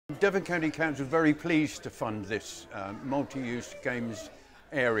Devon County Council is very pleased to fund this multi-use games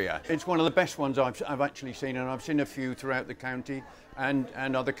area. It's one of the best ones I've actually seen, and I've seen a few throughout the county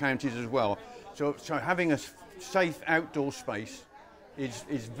and other counties as well. So having a safe outdoor space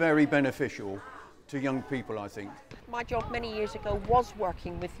is very beneficial to young people, I think. My job many years ago was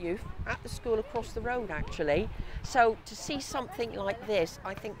working with youth at the school across the road, actually. So to see something like this,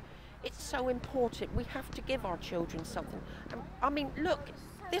 I think it's so important. We have to give our children something. I mean, look,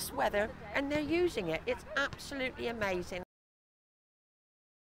 this weather, and they're using it. It's absolutely amazing.